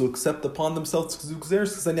also accept upon themselves to do gezerahs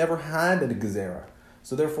because they never had a gezerah.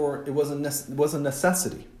 So therefore, it wasn't a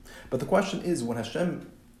necessity. But the question is, when Hashem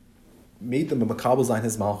made them a Makabel Zayin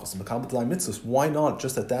his Malchus, a Makabel Zayin Mitzvahs, why not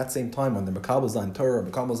just at that same time when they're Makabel Zayin Torah,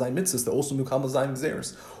 Makabel Zayin Mitzvahs, they're also Makabel Zayin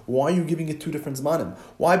Gezeres? Why are you giving it two different Zmanim?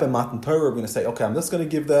 Why by Matan Torah we're going to say, okay, I'm just going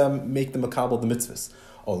to make them Makabel the Mitzvahs.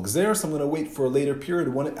 Oh, Gezeres, I'm going to wait for a later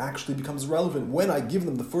period when it actually becomes relevant. When I give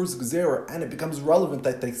them the first Gezerah and it becomes relevant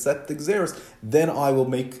that they accept the Gezeres, then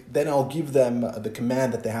I'll give them the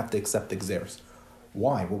command that they have to accept the Gezeres.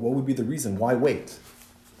 Why? What would be the reason? Why wait?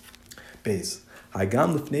 Beis.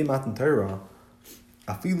 Hagam lefnei matan Torah,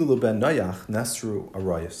 afilu leben nayach nesru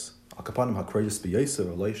arayis. Akapanim hakrayis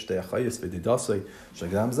b'yosef alayis shtei achayis v'didasei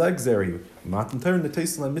shagam zag zeriu matan Torah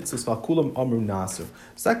neteisim mitzvos v'akulam amru nasu.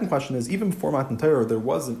 Second question is, even before matan Torah, there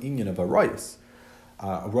was an inyan of arayis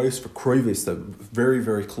for krovis, the very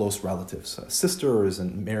very close relatives, sisters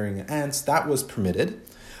and marrying aunts. That was permitted,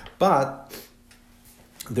 but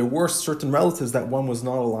there were certain relatives that one was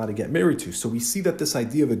not allowed to get married to. So we see that this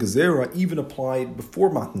idea of a gezerah even applied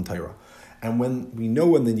before Matan Torah. And when the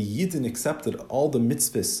Yidden accepted all the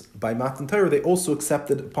mitzvahs by Matan Torah, they also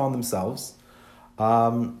accepted upon themselves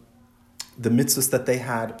the mitzvahs that they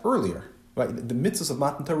had earlier. Right? The mitzvahs of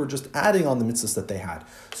Matan Torah were just adding on the mitzvahs that they had.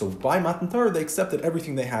 So by Matan Torah, they accepted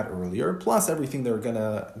everything they had earlier, plus everything they were going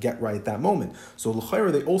to get right at that moment. So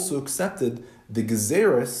l'chayra, they also accepted the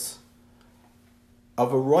gezeres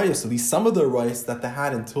of a rayas, at least some of the rayas that they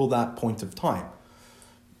had until that point of time.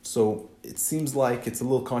 So it seems like it's a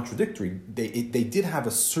little contradictory. They did have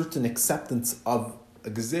a certain acceptance of a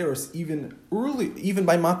gezeres even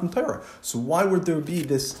by Matan Torah. So why would there be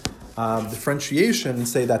this differentiation and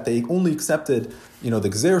say that they only accepted, the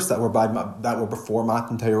gezeres that were before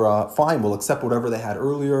Matan Torah? Fine, we'll accept whatever they had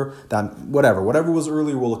earlier. That whatever was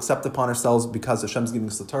earlier, we'll accept upon ourselves because Hashem's giving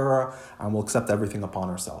us the Torah, and we'll accept everything upon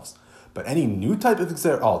ourselves. But any new type of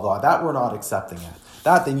gezer, that we're not accepting it.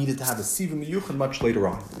 That they needed to have a siva miyuchan much later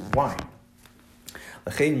on. Why?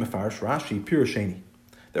 L'chein mefarsh Rashi pirusheni.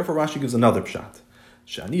 Therefore, Rashi gives another pshat.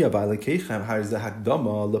 Shani avay lekeichem harizeh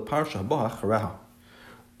hakdama leparsha ba achareha.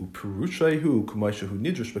 Upirushahu kumayshahu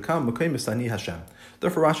nidrush bekam mekayim esani Hashem.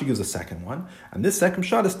 Therefore, Rashi gives a second one, and this second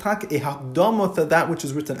pshat is tak a hakdama to that which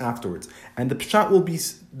is written afterwards, and the pshat will be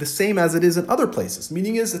the same as it is in other places.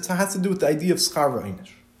 Meaning it has to do with the idea of schar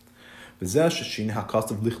v'einish. V'zeh sheshin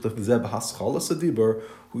hakasav lichtaf v'zeh b'haschala sadibar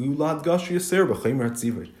hu yulad gashi yaser b'chaymer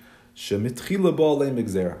hatzivar shemitchila ba'alei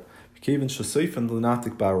megzera v'kevin shesoifen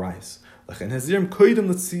l'natik ba'arayis l'chen hazirem koidem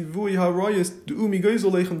l'tzivui ha'arayis du'u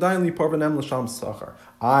migoizo leichem dayan li parvanem l'sham sachar.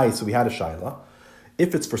 So we had a shaila.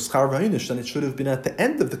 If it's for schar v'einish, then it should have been at the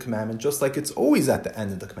end of the commandment, just like it's always at the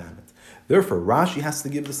end of the commandment. Therefore, Rashi has to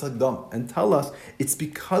give this hakdam and tell us it's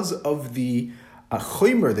because of the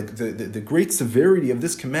the great severity of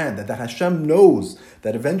this command, that Hashem knows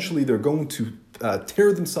that eventually they're going to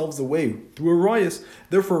tear themselves away through a rayas.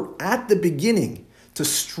 Therefore, at the beginning, to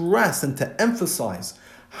stress and to emphasize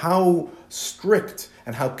how strict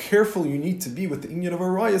and how careful you need to be with the inyan of a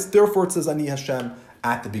rayas, therefore it says Ani Hashem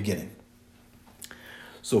at the beginning.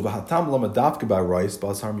 So v'hatam lama dafka by rayis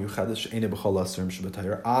b'azhar miyuchadish ene b'chol asurim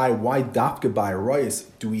sheb'tayr. Why dafka by rayis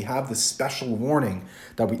do we have this special warning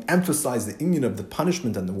that we emphasize the inyan of the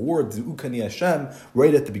punishment and the word Ukani Hashem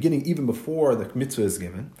right at the beginning, even before the mitzvah is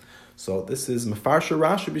given? So this is mefarsha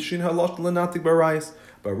Rashi b'shin halosh l'natik by rayis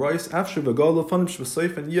afshe v'gol l'fanim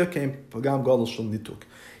shb'seif and yakem pagam gadol shel nituk.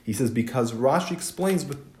 He says because Rashi explains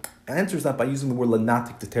answers that by using the word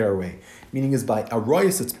lanatik, to tear away. Meaning is by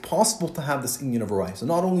arayis, it's possible to have this inyan of arayis. And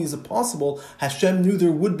not only is it possible, Hashem knew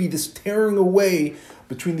there would be this tearing away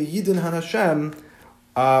between the Yidden and Hashem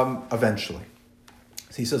eventually.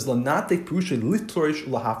 So he says, lanatik purusha litorish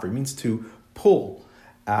lahafri, means to pull,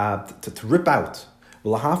 to rip out,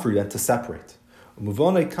 lahafri, that to separate. So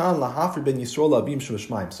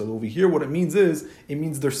over here, what it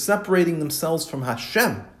means they're separating themselves from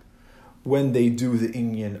Hashem when they do the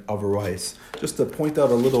inyan of arayis. Just to point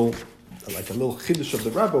out a little chiddush of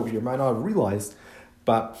the Rebbe, you might not have realized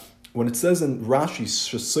But when it says in Rashi,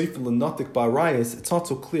 Shesayf l'natik ba'arayis, it's not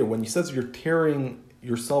so clear. When he says you're tearing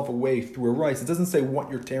yourself away through a rice, it doesn't say what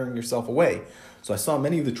you're tearing yourself away. So I saw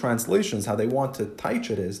many of the translations, how they want to teach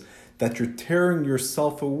it is that you're tearing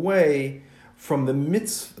yourself away from the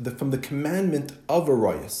mitzvah, from the commandment of a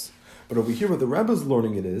rice. But over here, what the Rebbe is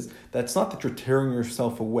learning it is, that's not that you're tearing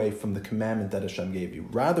yourself away from the commandment that Hashem gave you.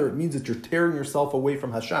 Rather, it means that you're tearing yourself away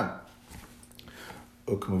from Hashem.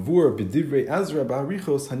 As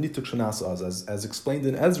explained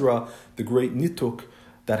in Ezra, the great nituk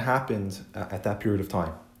that happened at that period of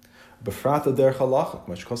time. He says,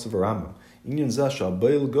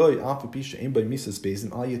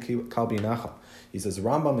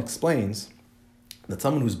 Rambam explains that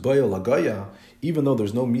someone who's bayil agaya, even though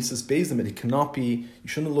there's no mises bezim, it cannot be, you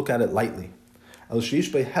shouldn't look at it lightly. He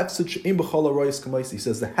says the hefsid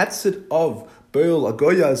of bayil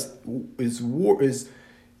agaya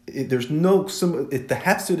the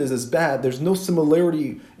hefsid is as bad. There's no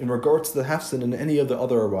similarity in regards to the hefsid in any of the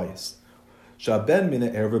other arayas.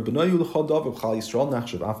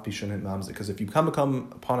 Because if you come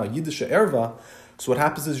upon a Yiddish erva, so what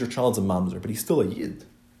happens is your child's a mamzer, but he's still a yid.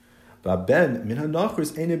 He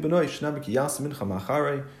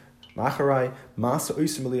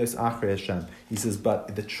says,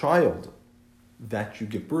 but the child that you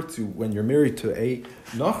give birth to when you're married to a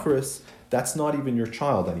nachris, that's not even your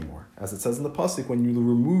child anymore. As it says in the pasuk, when you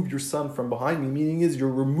remove your son from behind me, meaning is you're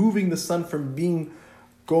removing the son from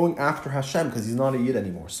going after Hashem because he's not a yid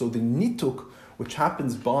anymore. So the nituk, which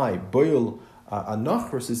happens by boil a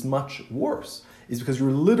nachris, is much worse. Is because you're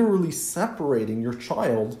literally separating your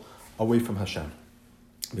child away from Hashem.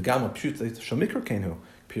 Even according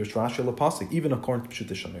to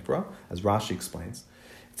Pshut Shamikra, as Rashi explains,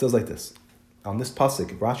 it says like this. On this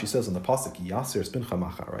pasuk, Rashi says on the pasuk, Yasir spincha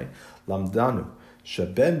macharei, lamdanu,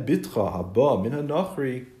 sheben bitcha haba min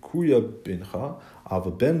hanachri kuya bincha,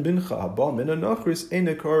 ava ben bincha haba min hanachris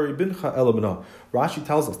enekari bincha elamna. Rashi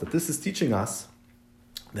tells us that this is teaching us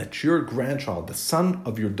that your grandchild, the son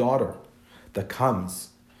of your daughter, that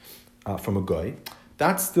comes from a guy,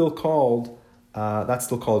 that's still called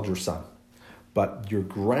your son. But your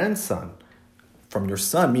grandson from your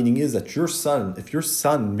son, meaning is that your son, if your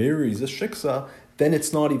son marries a shiksa, then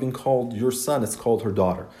it's not even called your son, it's called her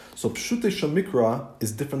daughter. So Pshutei Shamikra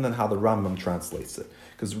is different than how the Rambam translates it.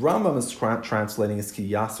 Because Rambam is translating as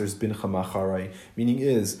ki Yasir's bincha macharei, meaning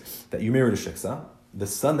is that you married a shiksa, the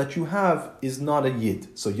son that you have is not a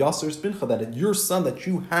yid. So Yasir's bincha, that your son that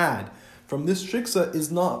you had from this shiksa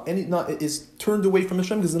is turned away from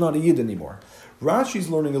Hashem because it's not a yid anymore. Rashi's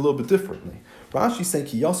learning a little bit differently. Rashi's saying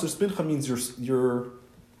ki Yasir's bincha means your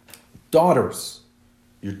daughter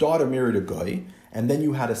married a guy, and then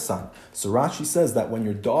you had a son. So Rashi says that when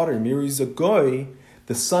your daughter marries a guy,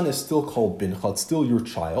 the son is still called bincha, it's still your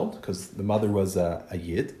child, because the mother was a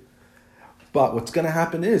yid. But what's going to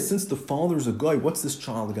happen is, since the father's a guy, what's this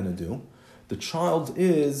child going to do? The child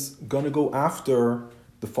is going to go after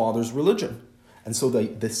the father's religion. And so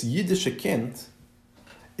this Yiddish kind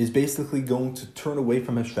is basically going to turn away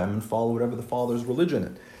from Hashem and follow whatever the father's religion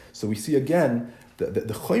is. So we see again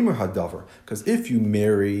the Chomer Hadavar, because if you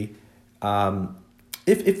marry,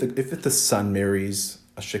 if the son marries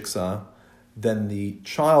a shiksa, then the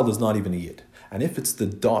child is not even a yid. And if it's the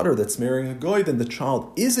daughter that's marrying a goy, then the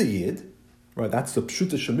child is a yid. Right, that's the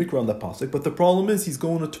pshuta shemikra on the pasuk. But the problem is he's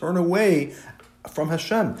going to turn away from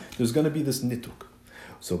Hashem. There's going to be this nituk.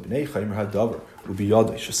 So bnei chaymer hadavar ubi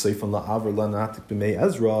yadei sheseifan la'aver lanatik b'mei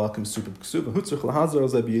Ezra k'msupa b'ksuba hutzach lahazar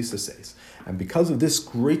as Abiyasa says. And because of this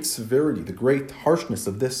great severity, the great harshness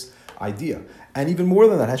of this idea, and even more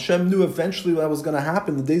than that, Hashem knew eventually that was going to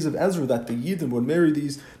happen in the days of Ezra, that the Yidden would marry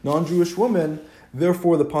these non-Jewish women.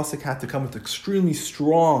 Therefore, the pasuk had to come with extremely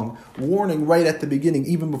strong warning right at the beginning,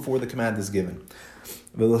 even before the command is given.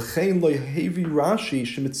 And that's why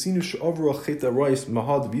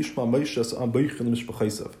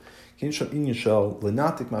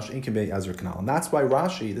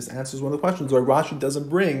Rashi, this answers one of the questions why Rashi doesn't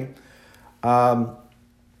bring that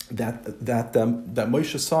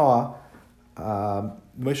Moshe saw.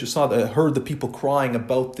 Moshe saw that heard the people crying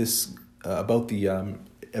about this about the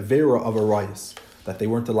avera of Arayis, that they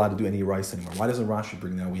weren't allowed to do any Arayis anymore. Why doesn't Rashi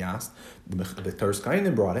bring that? We asked. The Teres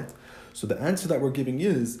Kainim brought it. So the answer that we're giving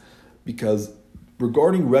is because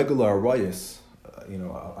regarding regular Arayis, you're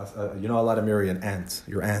not allowed to marry an aunt,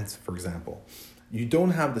 your aunt, for example. You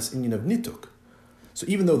don't have this inyan of nituk. So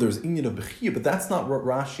even though there's inyan of bechiyah, but that's not what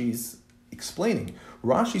Rashi's explaining.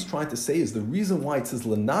 Rashi's trying to say is the reason why it says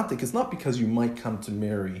lenatik is not because you might come to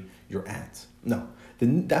marry your aunt. No,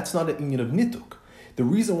 that's not an inyan of nituk. The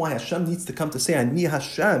reason why Hashem needs to come to say Ani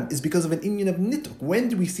Hashem is because of an inyan of nituk. When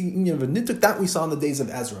do we see inyan of a nituk? That we saw in the days of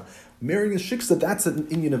Ezra. Marrying a shiksa, that's an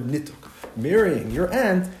inyan of nituk. Marrying your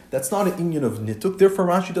aunt, that's not an inyan of nituk. Therefore,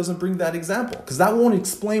 Rashi doesn't bring that example because that won't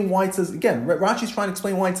explain why it says again. Rashi's trying to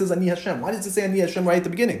explain why it says Ani Hashem. Why does it say Ani Hashem right at the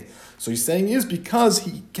beginning? So he's saying is because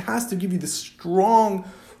he has to give you this strong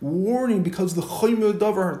warning because the choymer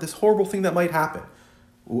davar, this horrible thing that might happen.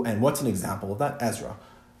 And what's an example of that? Ezra.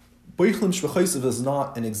 Boichlim Shvechaisav is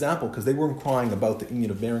not an example because they weren't crying about the inyan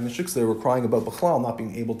of marrying a shiksa. They were crying about Bechlal not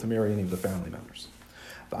being able to marry any of the family members.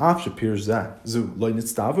 At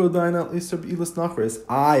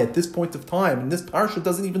this point of time, and this parsha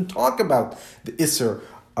doesn't even talk about the Isser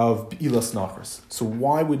of Be'ilas Nachris. So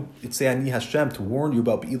why would it say Ani Hashem to warn you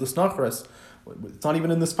about Be'ilas Nachris? It's not even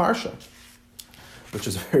in this parsha, which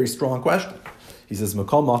is a very strong question. He says,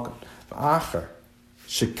 Makal Makam, V'acher,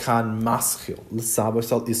 Shekan Maschil, L'sabas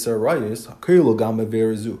al Isser Rayis, HaKeilu Gam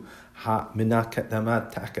Averizu,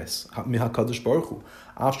 HaMinakatamad Takes, HaMihakadosh Baruch Hu,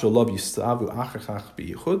 After Love Yisavu Achachach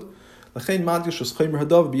B'yichud, L'chein Madgish Os Chaymer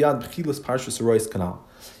Hadav B'yad B'chilas Parshas Arayis Kanal.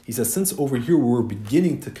 He says, since over here we're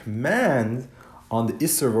beginning to command on the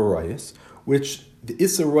Isser of Arayis, which the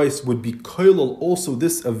Isser Arayis would be koilal also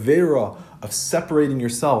this avera of separating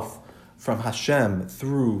yourself from Hashem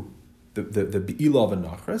through the Be'ilah of a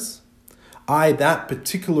Nachris. That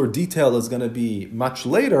particular detail is going to be much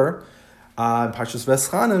later in Parshas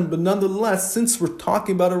Veschanan, but nonetheless, since we're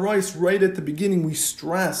talking about Arayis right at the beginning, we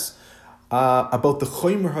stress about the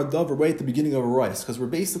Choymer Hadavar right at the beginning of Arayis, because we're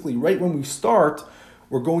basically, right when we start,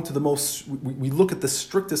 we're going to the most, we look at the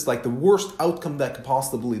strictest, like the worst outcome that could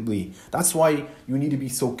possibly be. That's why you need to be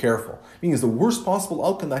so careful. Meaning is the worst possible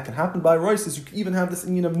outcome that can happen by rice is you can even have this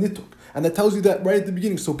inyan of nituk. And that tells you that right at the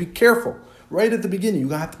beginning. So be careful. Right at the beginning, you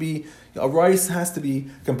have to be, a rice has to be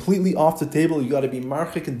completely off the table. You got to be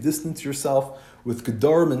marchik and distance yourself with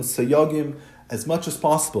gedarim and sayagim as much as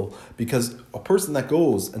possible. Because a person that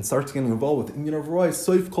goes and starts getting involved with inyan of rice,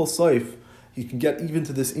 soif kol soif, he can get even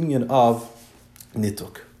to this inyan of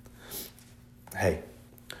nituk. Hey,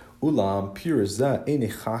 ulam pirzah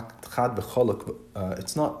chad v'cholok.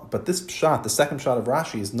 It's not, but this shot, the second shot of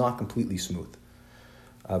Rashi, is not completely smooth.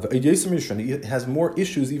 It has more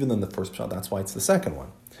issues even than the first shot. That's why it's the second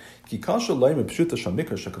one. He says the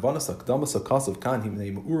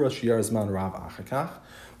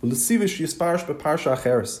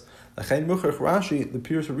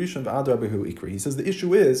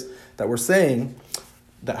issue is that we're saying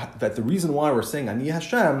that the reason why we're saying Ani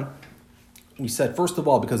Hashem, we said first of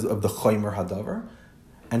all because of the Choymer Hadavar,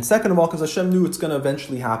 and second of all because Hashem knew it's going to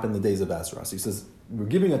eventually happen in the days of Ezra. So he says we're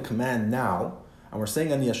giving a command now, and we're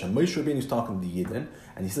saying Ani Hashem. Moshe Rabbeinu is talking to the Yidden,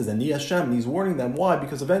 and he says Ani Hashem, and he's warning them. Why?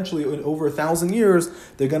 Because eventually, in over 1,000 years,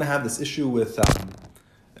 they're going to have this issue with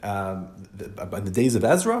the days of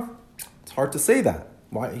Ezra. It's hard to say that.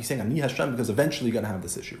 Why? He's saying Ani Hashem because eventually you're going to have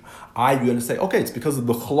this issue. You're going to say, okay, it's because of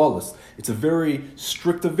the chalalis. It's a very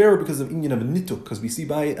strict affair because of inyan of nituk. Because we see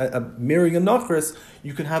by marrying a nachris,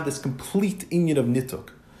 you can have this complete inyan of nituk.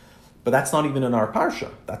 But that's not even in our parsha.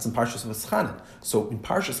 That's in Parshas Veschanan. So in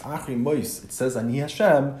Parshas Acharei Mois, it says Ani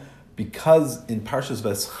Hashem because in Parshas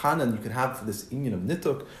Veschanan you can have this inyan of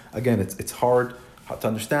nituk. Again, it's hard to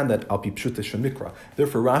understand that al pi pshuta shemikra.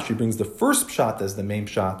 Therefore, Rashi brings the first pshat as the main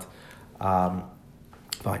pshat.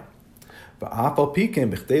 Fine. But apal pikem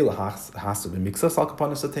b'chdei lahasab b'mixas al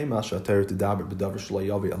kapanas atema she'ater t'daber b'davar shlo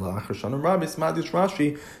yavi al achar shanam rabbi smadish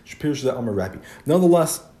Rashi shpirish the Amar Rabbi.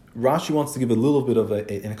 Nonetheless, Rashi wants to give a little bit of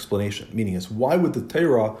an explanation. Meaning is, why would the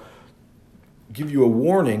Torah give you a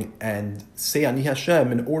warning and say Ani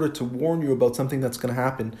Hashem in order to warn you about something that's going to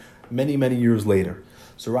happen many, many years later?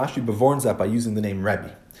 So Rashi bevorns that by using the name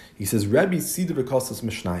Rebbe. He says, Rebbe Sider V'Kostas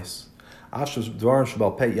Mishnais. Asher Dvarim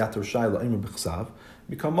Shabal Pei Yater Shai La'imr B'Chsav.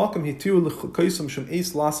 Mikam Malkam Hitiu L'Choisam Shem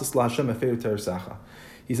Eis Lasas L'Hashem Afeir Teresacha.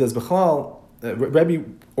 He says, B'chalal, Rebbe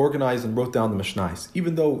organized and wrote down the Mishnais.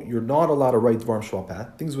 Even though you're not allowed to write Dvarim Shabal Pei,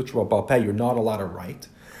 things which are Baal Pei, you're not allowed to write.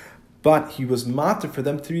 But he was matter for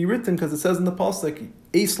them to be written because it says in the pasuk,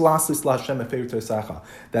 Eis Lasas L'Hashem Afeir Teresacha,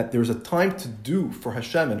 that there's a time to do for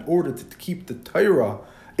Hashem in order to keep the Torah.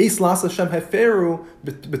 Eis Lasas Hashem Haferu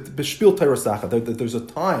B'Shpil Teresacha. That there's a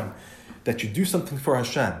time that you do something for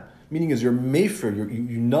Hashem. Meaning is you're mefer,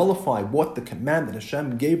 you nullify what the command that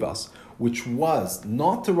Hashem gave us, which was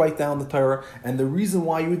not to write down the Torah, and the reason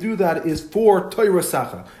why you do that is for Torah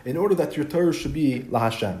Sacha, in order that your Torah should be La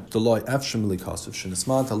Hashem.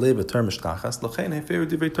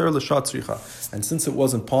 And since it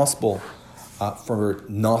wasn't possible for it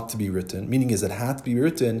not to be written, meaning is it had to be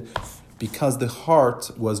written, because the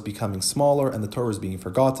heart was becoming smaller and the Torah was being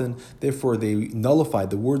forgotten. Therefore, they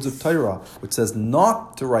nullified the words of Torah, which says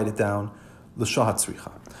not to write it down, l'shahat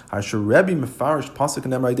tzricha. Harsher Rebbe mefarish pasuk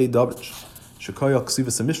and emrei David.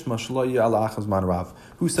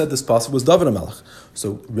 Who said this pasuk was David HaMelech.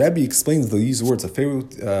 So Rebbe explains these words,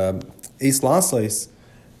 Eis Lasais,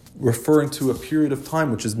 referring to a period of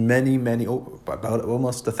time which is about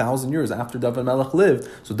almost 1,000 years after David HaMelech lived.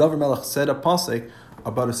 So David HaMelech said a pasuk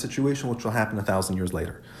about a situation which will happen 1,000 years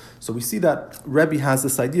later. So we see that Rebbe has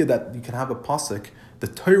this idea that you can have a pasuk. The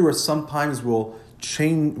Torah sometimes will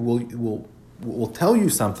change, will tell you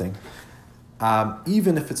something,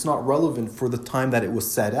 even if it's not relevant for the time that it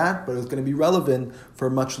was said at, but it's going to be relevant for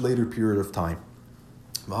a much later period of time.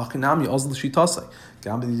 Therefore,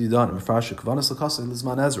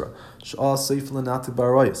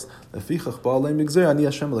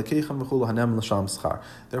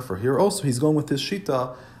 here also he's going with this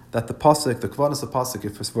shita that the pasuk, the kavanas of pasuk,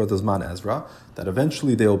 if it's for the Zman Ezra, that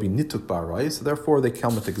eventually they will be nituk ba'arayis. So therefore, they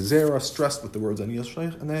come with the gezerah, stressed with the words ani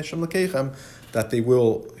Hashem lekechem, that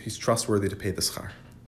he's trustworthy to pay the schar.